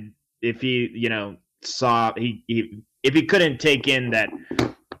understand if he, saw if he couldn't take in that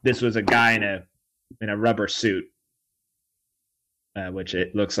this was a guy in a rubber suit, which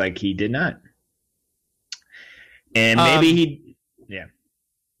it looks like he did not, and maybe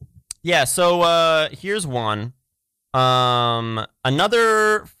Yeah. So here's one.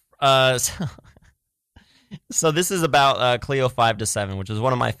 Another So this is about Cleo 5 to 7, which is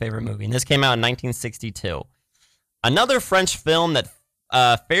one of my favorite movies. And this came out in 1962. Another French film that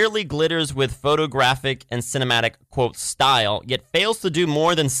fairly glitters with photographic and cinematic, quote, style, yet fails to do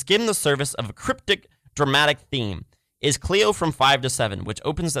more than skim the surface of a cryptic, dramatic theme, is Cleo from 5 to 7, which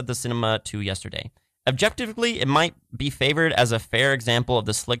opens at the cinema 2 yesterday. Objectively, it might be favored as a fair example of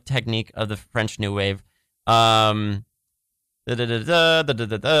the slick technique of the French New Wave. This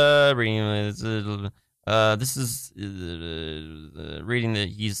is reading that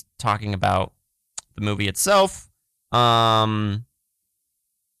he's talking about the movie itself.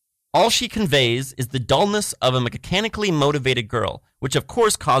 All she conveys is the dullness of a mechanically motivated girl, which of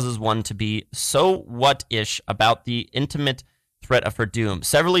course causes one to be so what-ish about the intimate threat of her doom.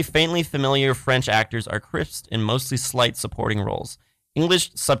 Several faintly familiar French actors are crisped in mostly slight supporting roles.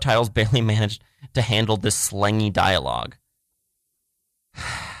 English subtitles barely managed to handle this slangy dialogue.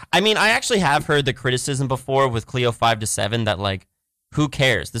 I mean, I actually have heard the criticism before with Cleo 5 to 7 that, like, who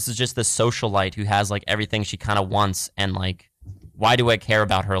cares? This is just the socialite who has, like, everything she kind of wants, and, like, why do I care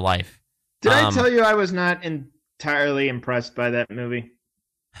about her life? Did I tell you I was not entirely impressed by that movie?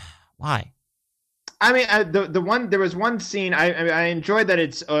 Why? I mean, there was one scene I enjoyed that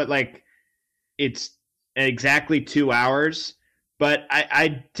it's it's exactly 2 hours, but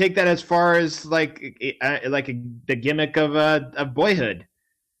I take that as far as the gimmick of Boyhood.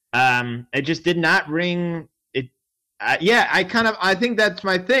 It just did not ring it. I think that's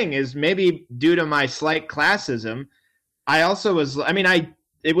my thing, is maybe due to my slight classism. I also was, I mean,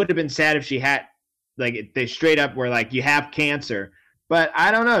 it would have been sad if she had, like, they straight up were like, you have cancer. But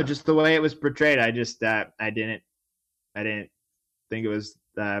I don't know, just the way it was portrayed, I just, I didn't think it was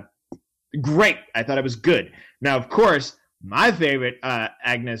great. I thought it was good. Now, of course, my favorite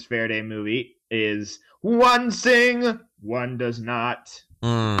Agnes Verde movie is One Sing, One Does Not.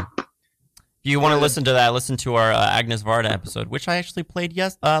 If you want to listen to that, listen to our Agnes Varda episode, which I actually played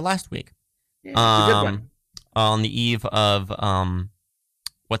last week. Yeah, it's a good one. On the eve of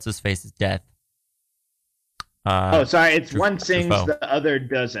what's-his-face's death. Sorry, it's one sings, the other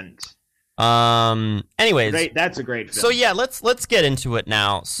doesn't. Anyways. Great, that's a great film. So yeah, let's get into it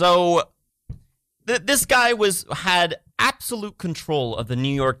now. So this guy had absolute control of the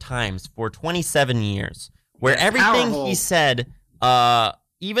New York Times for 27 years, where everything he said,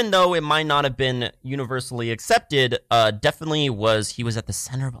 even though it might not have been universally accepted, definitely he was at the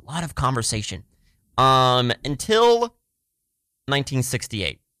center of a lot of conversation. Until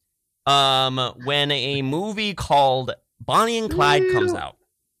 1968, when a movie called Bonnie and Clyde comes out.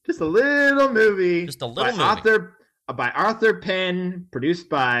 Just a little movie. By Arthur Penn, produced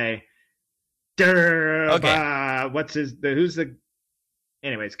by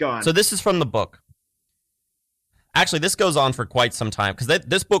anyways, go on. So this is from the book. Actually, this goes on for quite some time, because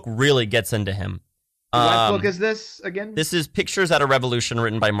this book really gets into him. What book is this again? This is Pictures at a Revolution,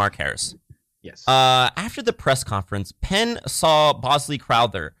 written by Mark Harris. Yes. After the press conference, Penn saw Bosley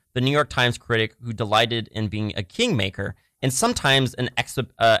Crowther, the New York Times critic who delighted in being a kingmaker and sometimes an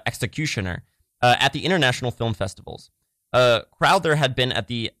executioner, at the international film festivals. Crowther had been at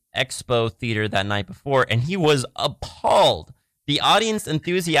the Expo Theater that night before, and he was appalled. The audience's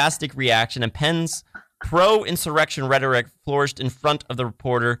enthusiastic reaction and Penn's pro-insurrection rhetoric flourished in front of the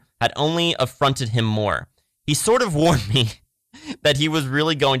reporter had only affronted him more. He sort of warned me that he was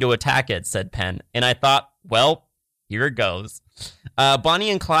really going to attack it, said Penn, and I thought, well, here it goes. Bonnie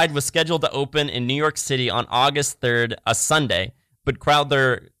and Clyde was scheduled to open in New York City on August 3rd, a Sunday, but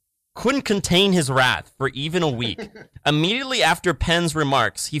Crowther couldn't contain his wrath for even a week. Immediately after Penn's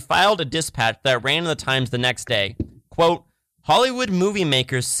remarks, he filed a dispatch that ran in the Times the next day. Quote, Hollywood movie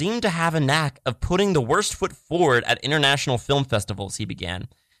makers seem to have a knack of putting the worst foot forward at international film festivals, he began.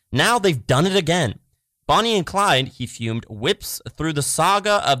 Now they've done it again. Bonnie and Clyde, he fumed, whips through the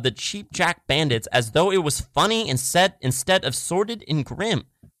saga of the Cheap Jack Bandits as though it was funny instead of sordid and grim.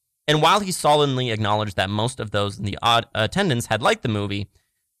 And while he solemnly acknowledged that most of those in the attendance had liked the movie,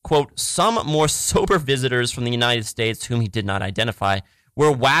 quote, some more sober visitors from the United States, whom he did not identify,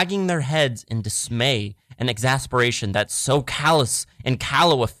 were wagging their heads in dismay and exasperation that so callous and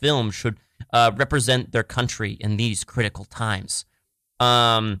callow a film should represent their country in these critical times.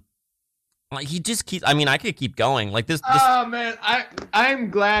 He just keeps. I mean, I could keep going. Like this. Oh man, I'm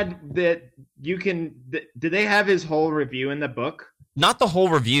glad that you can. Do they have his whole review in the book? Not the whole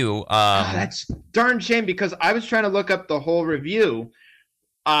review. That's darn shame, because I was trying to look up the whole review.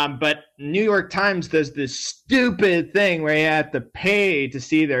 But New York Times does this stupid thing where you have to pay to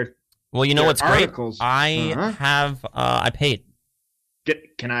see their. Well, you know what's articles. Great? I paid.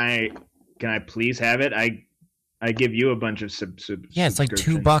 Can I please have it? I give you a bunch of Yeah, it's like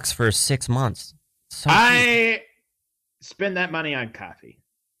 $2 for 6 months. So I spend that money on coffee.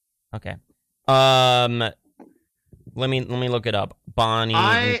 Okay. Let me look it up. Bonnie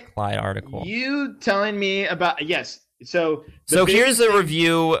and Clyde article. You telling me about yes. So here's a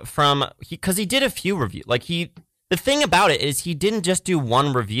review from because he did a few reviews. Like the thing about it is he didn't just do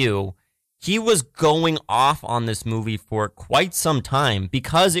one review. He was going off on this movie for quite some time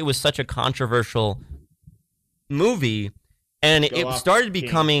because it was such a controversial movie, and it started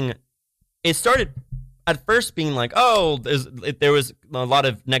becoming. It started at first being like, oh, there was a lot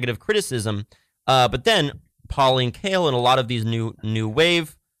of negative criticism, but then Pauline Kael and a lot of these new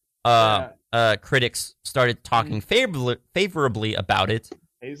wave critics started talking favorably about it,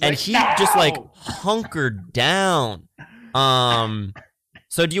 and he just like hunkered down.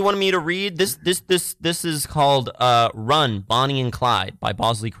 So do you want me to read this? This is called "Run, Bonnie and Clyde" by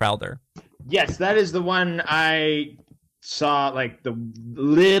Bosley Crowther. Yes, that is the one I saw, like the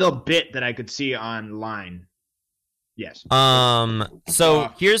little bit that I could see online. Yes. So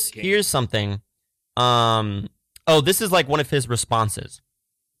here's something. This is like one of his responses.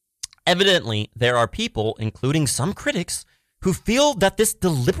 Evidently, there are people, including some critics, who feel that this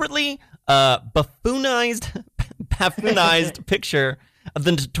deliberately buffoonized picture of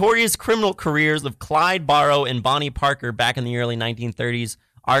the notorious criminal careers of Clyde Barrow and Bonnie Parker back in the early 1930s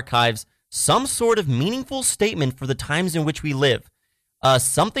archives some sort of meaningful statement for the times in which we live.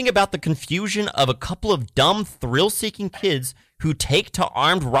 Something about the confusion of a couple of dumb, thrill-seeking kids who take to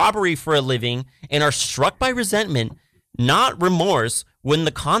armed robbery for a living and are struck by resentment, not remorse, when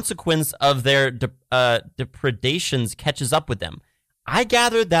the consequence of their depredations catches up with them. I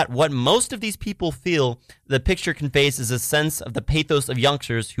gather that what most of these people feel the picture conveys is a sense of the pathos of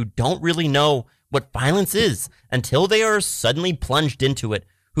youngsters who don't really know what violence is until they are suddenly plunged into it,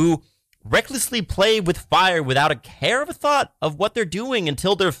 who recklessly play with fire without a care of a thought of what they're doing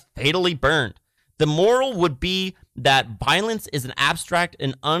until they're fatally burned. The moral would be that violence is an abstract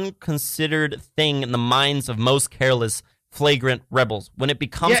and unconsidered thing in the minds of most careless, flagrant rebels. When it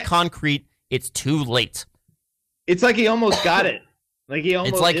becomes concrete, it's too late. It's like he almost got it. Like he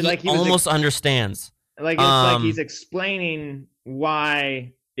almost, he almost understands. Like it's like he's explaining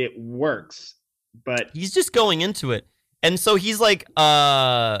why it works, but he's just going into it. And so he's like,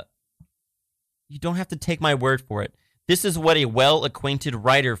 you don't have to take my word for it. This is what a well-acquainted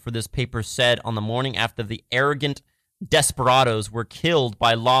writer for this paper said on the morning after the arrogant desperados were killed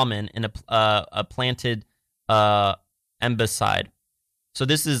by lawmen in a planted embuscade. So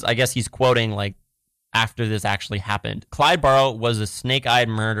this is, I guess he's quoting, like, after this actually happened. Clyde Barrow was a snake-eyed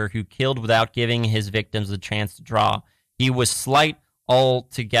murderer who killed without giving his victims a chance to draw. He was slight,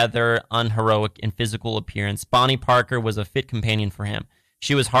 altogether unheroic in physical appearance. Bonnie Parker was a fit companion for him.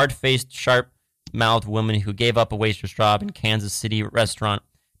 She was hard-faced, sharp-mouthed woman who gave up a waitress job in Kansas City restaurant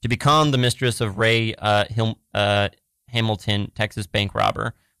to become the mistress of Ray Hamilton, Texas bank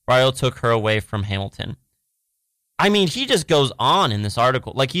robber. Barrow took her away from Hamilton. I mean, he just goes on in this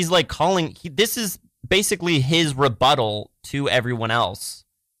article. Like, he's like calling... this is basically his rebuttal to everyone else.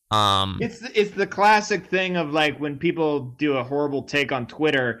 It's the classic thing of like when people do a horrible take on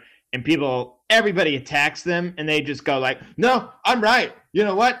Twitter and everybody attacks them and they just go like, no, I'm right. You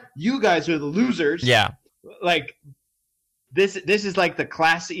know what? You guys are the losers. Yeah. Like this is like the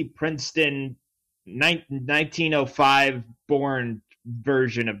classy Princeton 1905 born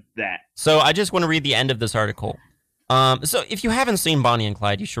version of that. So I just want to read the end of this article. So if you haven't seen Bonnie and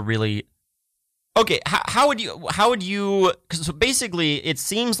Clyde, you should really... Okay, how would you... Because so basically, it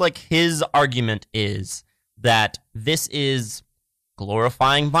seems like his argument is that this is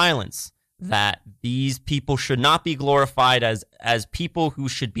glorifying violence, that these people should not be glorified as people who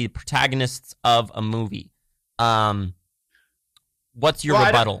should be the protagonists of a movie. What's your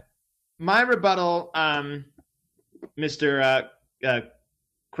rebuttal? My rebuttal, Mr.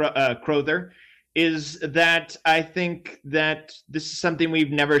 Crowther, is that I think that this is something we've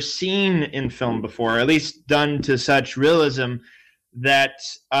never seen in film before, or at least done to such realism that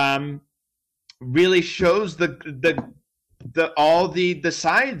really shows all the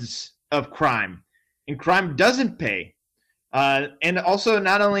sides of crime, and crime doesn't pay. And also,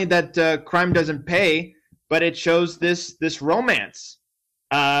 not only that crime doesn't pay, but it shows this romance.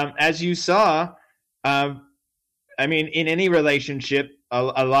 As you saw, I mean, in any relationship,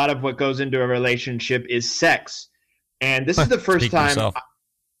 a lot of what goes into a relationship is sex, and this is the first time.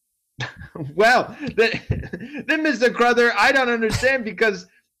 Well, then, Mr. Crowther, I don't understand because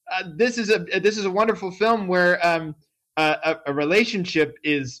this is a wonderful film where a relationship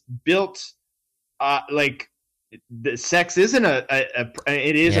is built like the sex isn't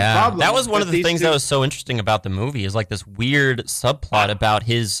it is a problem. That was one of the things two... that was so interesting about the movie is like this weird subplot about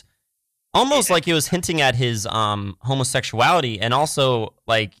his, almost like he was hinting at his homosexuality, and also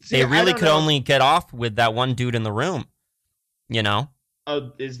like they really could only get off with that one dude in the room, you know?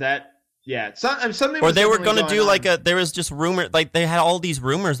 Oh, is that? Yeah, something. Or they were going to do like there was just rumor, like they had all these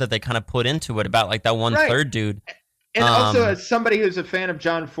rumors that they kind of put into it about like that one third dude. And also, as somebody who's a fan of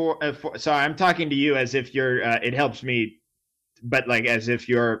John Ford, sorry, I'm talking to you as if you're. It helps me, but like as if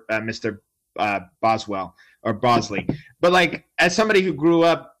you're Mr. Boswell or Bosley. But like as somebody who grew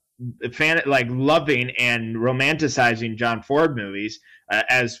up loving and romanticizing John Ford movies,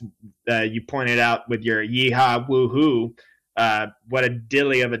 as you pointed out with your YEEHOOOO, what a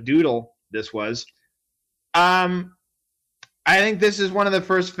dilly of a doodle this was. I think this is one of the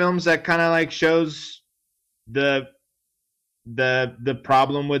first films that kind of like shows the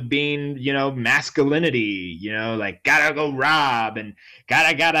problem with being, masculinity, like gotta go rob and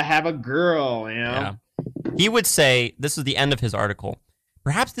gotta have a girl, Yeah. He would say, this is the end of his article,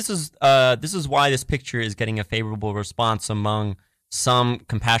 perhaps this is why this picture is getting a favorable response among some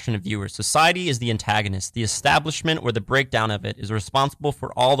compassionate viewers. Society is the antagonist. The establishment or the breakdown of it is responsible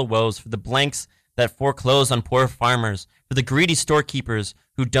for all the woes, for the blanks that foreclose on poor farmers, for the greedy storekeepers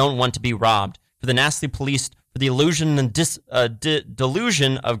who don't want to be robbed, for the nasty police, for the illusion and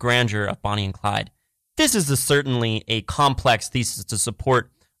delusion of grandeur of Bonnie and Clyde. This is certainly a complex thesis to support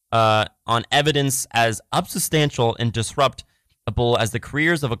on evidence as unsubstantial and disruptable as the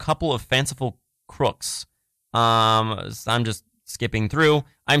careers of a couple of fanciful crooks. I'm just skipping through.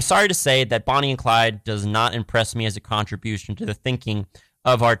 I'm sorry to say that Bonnie and Clyde does not impress me as a contribution to the thinking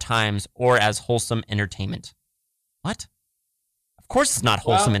of our times or as wholesome entertainment. What? Of course it's not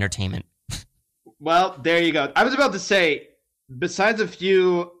wholesome entertainment. Well, there you go. I was about to say, besides a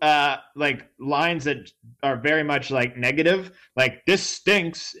few lines that are very much like negative, like this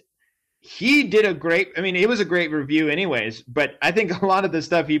stinks, he did it was a great review anyways, but I think a lot of the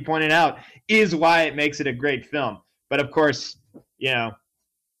stuff he pointed out is why it makes it a great film. But of course,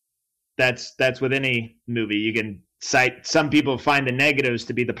 that's with any movie. You can cite, some people find the negatives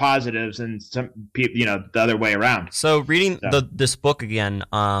to be the positives, and some people, the other way around. So reading this book again,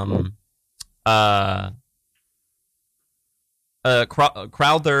 Crowther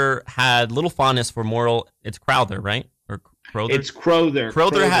had little fondness for moral. It's Crowther, right? Or Crowther? It's Crowther.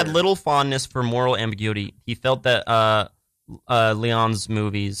 Crowther had little fondness for moral ambiguity. He felt that Leon's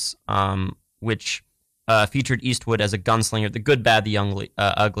movies, which featured Eastwood as a gunslinger, the good, bad, the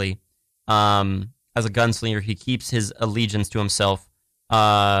ugly. As a gunslinger, he keeps his allegiance to himself.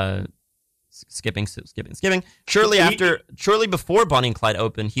 Skipping. Shortly before Bonnie and Clyde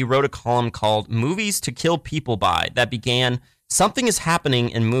opened, he wrote a column called "Movies to Kill People By" that began, "Something is happening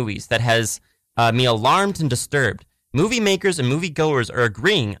in movies that has me alarmed and disturbed. Movie makers and moviegoers are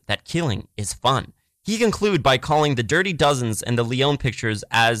agreeing that killing is fun." He concluded by calling the Dirty Dozens and the Leone pictures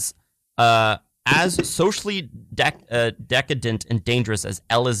as socially decadent and dangerous as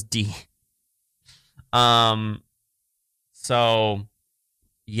LSD. So,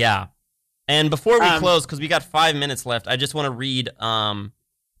 yeah. And before we close, because we got 5 minutes left, I just want to read the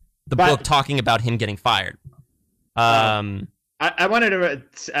book talking about him getting fired. I wanted to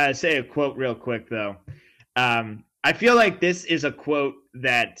say a quote real quick, though. I feel like this is a quote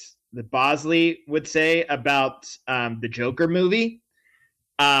that the Bosley would say about the Joker movie.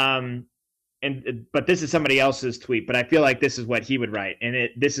 But this is somebody else's tweet, but I feel like this is what he would write, and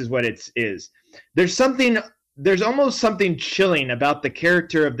this is what it is. There's almost something chilling about the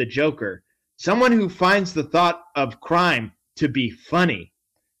character of the Joker. Someone who finds the thought of crime to be funny,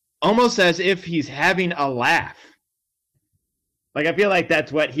 almost as if he's having a laugh. Like, I feel like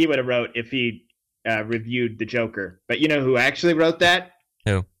that's what he would have wrote if he reviewed the Joker. But you know who actually wrote that?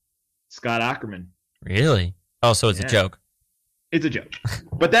 Who? Scott Aukerman. Really? Oh, so it's a joke. It's a joke.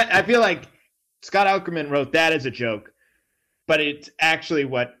 But that, I feel like Scott Aukerman wrote that as a joke, but it's actually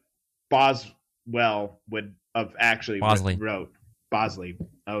what Boswell would have actually wrote. Bosley.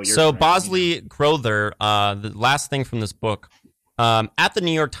 Oh, you're so correct. Bosley Crowther, the last thing from this book, at the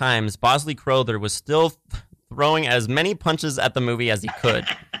New York Times, Bosley Crowther was still throwing as many punches at the movie as he could.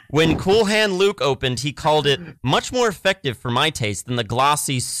 When Cool Hand Luke opened, he called it much more effective for my taste than the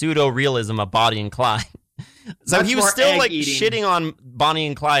glossy pseudo-realism of Bonnie and Clyde. So Much he was more still like egg-eating. shitting on Bonnie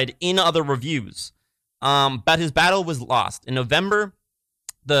and Clyde in other reviews. But his battle was lost. In November,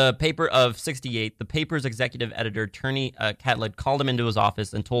 the paper of 1968, the paper's executive editor, Turney Catlett, called him into his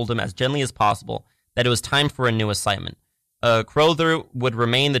office and told him as gently as possible that it was time for a new assignment. Crowther would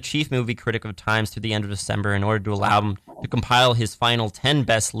remain the chief movie critic of Times through the end of December in order to allow him to compile his final 10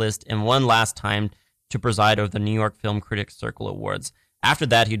 best list and one last time to preside over the New York Film Critics Circle Awards. After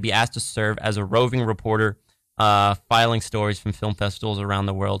that, he'd be asked to serve as a roving reporter, filing stories from film festivals around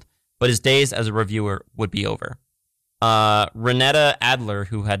the world. But his days as a reviewer would be over. Renetta Adler,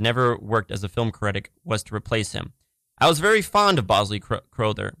 who had never worked as a film critic, was to replace him. I was very fond of Bosley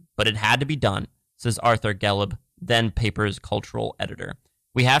Crowther, but it had to be done, says Arthur Gelb, then paper's cultural editor.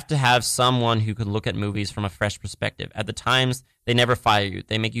 We have to have someone who can look at movies from a fresh perspective. At the Times, they never fire you.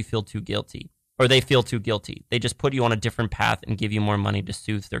 They make you feel too guilty. Or they feel too guilty. They just put you on a different path and give you more money to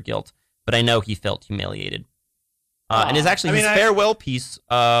soothe their guilt. But I know he felt humiliated. And his farewell piece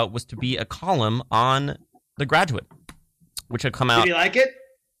was to be a column on The Graduate, which had come out. Did he like it?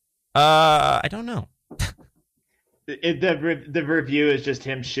 I don't know. The review is just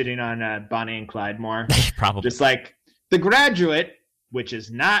him shitting on Bonnie and Clyde more. Probably. Just like The Graduate, which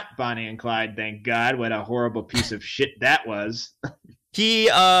is not Bonnie and Clyde, thank God. What a horrible piece of shit that was. He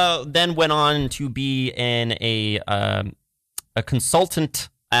then went on to be a consultant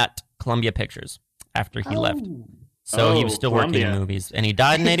at Columbia Pictures after he left. So he was still working in movies, and he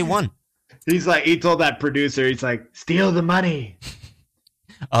died in 1981. He told that producer, he's like, steal the money.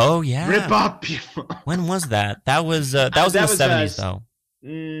 Oh yeah, rip off people. When was that? That was in the 70s though.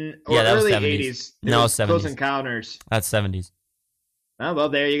 Or that early was 80s. No, 70s. Close Encounters. That's 70s. Oh well,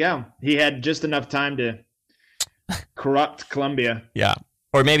 there you go. He had just enough time to corrupt Columbia. Yeah,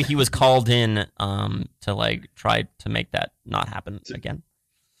 or maybe he was called in to like try to make that not happen again.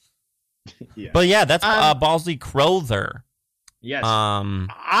 Yeah. But yeah, that's Bosley Crowther. Yes.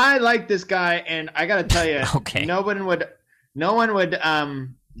 I like this guy, and I gotta tell you, okay. no one would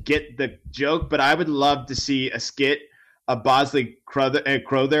get the joke, but I would love to see a skit of Bosley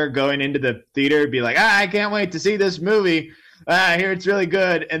Crowther going into the theater and be like, I can't wait to see this movie. I hear it's really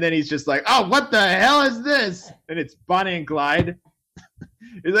good. And then he's just like, oh, what the hell is this? And it's Bonnie and Clyde.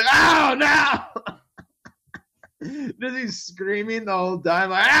 He's like, oh, no. Does he screaming the whole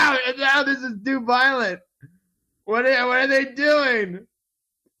time? Like, oh, this is too violent. What are they doing?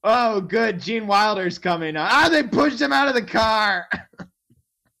 Oh, good. Gene Wilder's coming. Oh, they pushed him out of the car.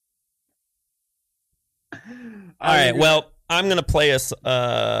 All right. Well, I'm going to play us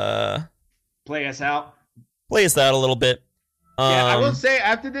out. Play us out a little bit. Yeah, I will say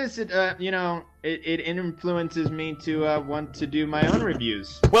after this, it influences me to want to do my own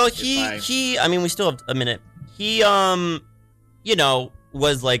reviews. Well, I mean, we still have a minute. He, was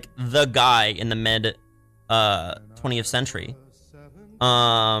like the guy in the mid 20th century.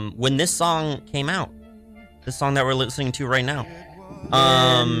 When this song came out, this song that we're listening to right now.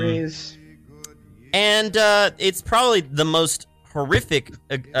 And it's probably the most horrific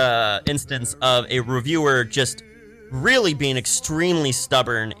instance of a reviewer just really being extremely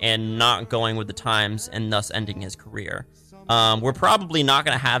stubborn and not going with the times and thus ending his career. We're probably not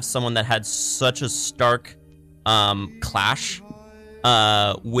going to have someone that had such a stark clash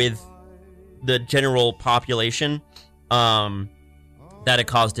with the general population that it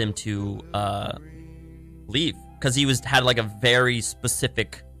caused him to leave, because he had like a very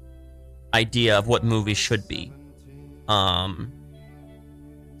specific idea of what movies should be. So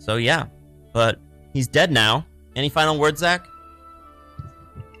yeah, but he's dead now. Any final words, Zach?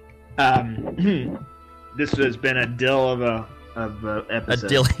 This has been a dill of a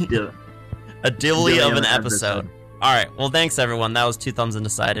episode. A dilly of an episode. All right. Well, thanks everyone. That was Two Thumbs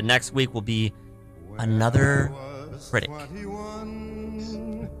Undecided. Next week will be another critic.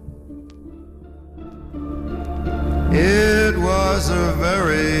 It was a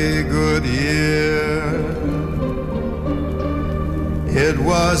very good year. It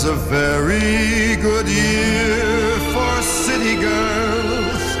was a very good year for city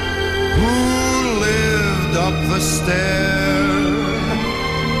girls who lived up the stairs.